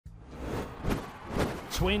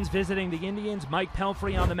Twins visiting the Indians. Mike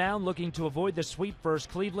Pelfrey on the mound looking to avoid the sweep versus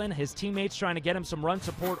Cleveland. His teammates trying to get him some run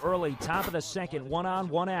support early. Top of the second, 1 on,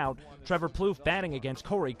 1 out. Trevor Plouffe batting against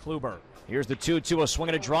Corey Kluber. Here's the 2-2, a swing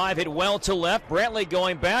and a drive, hit well to left. Brantley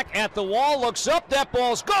going back at the wall, looks up, that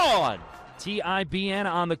ball's gone. TIBN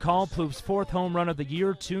on the call. Plouffe's fourth home run of the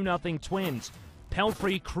year, 2-0 Twins.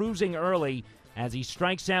 Pelfrey cruising early as he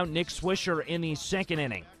strikes out Nick Swisher in the second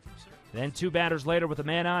inning. Then 2 batters later with a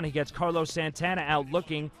man on, he gets Carlos Santana out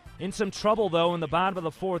looking. In some trouble, though, in the bottom of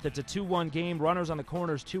the fourth. It's a 2-1 game. Runners on the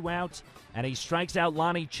corners, 2 outs. And he strikes out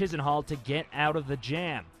Lonnie Chisenhall to get out of the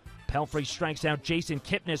jam. Pelfrey strikes out Jason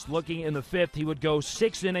Kipnis looking in the fifth. He would go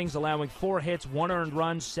 6 innings, allowing 4 hits, 1 earned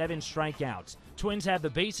run, 7 strikeouts. Twins have the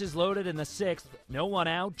bases loaded in the 6th. No one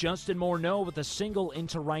out. Justin Morneau with a single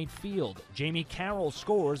into right field. Jamie Carroll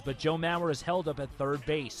scores, but Joe Mauer is held up at third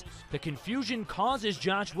base. The confusion causes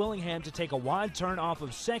Josh Willingham to take a wide turn off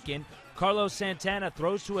of second. Carlos Santana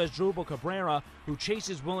throws to Asdrubal Cabrera, who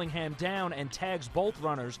chases Willingham down and tags both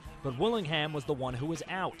runners, but Willingham was the one who was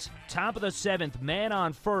out. Top of the 7th, man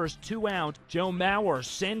on first, 2 out. Joe Mauer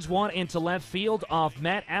sends one into left field off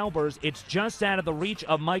Matt Albers. It's just out of the reach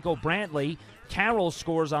of Michael Brantley. Carroll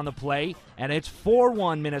scores on the play, and it's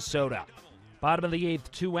 4-1 Minnesota. Bottom of the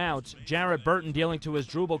 8th, 2 outs. Jared Burton dealing to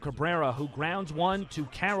Asdrubal Cabrera, who grounds one to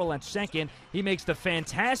Carroll at second. He makes the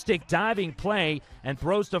fantastic diving play and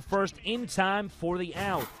throws to first in time for the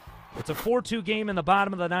out. It's a 4-2 game in the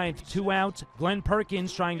bottom of the 9th, 2 outs. Glenn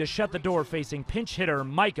Perkins trying to shut the door facing pinch hitter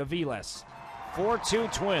Mike Aviles.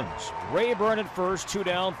 4-2 Twins. Rayburn at first, 2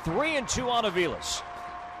 down, 3-2 on Aviles.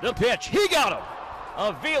 The pitch, he got him.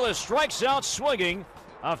 Aviles strikes out swinging.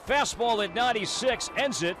 A fastball at 96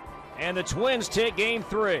 ends it, and the Twins take game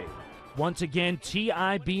 3. Once again,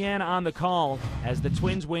 TIBN on the call. As the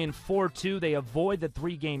Twins win 4-2, they avoid the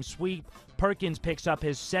 3-game sweep. Perkins picks up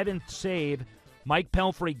his 7th save. Mike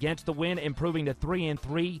Pelfrey gets the win, improving to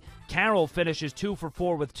 3-3. Carroll finishes 2 for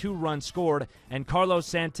 4 with 2 runs scored, and Carlos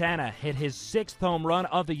Santana hit his 6th home run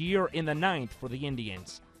of the year in the 9th for the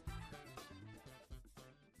Indians.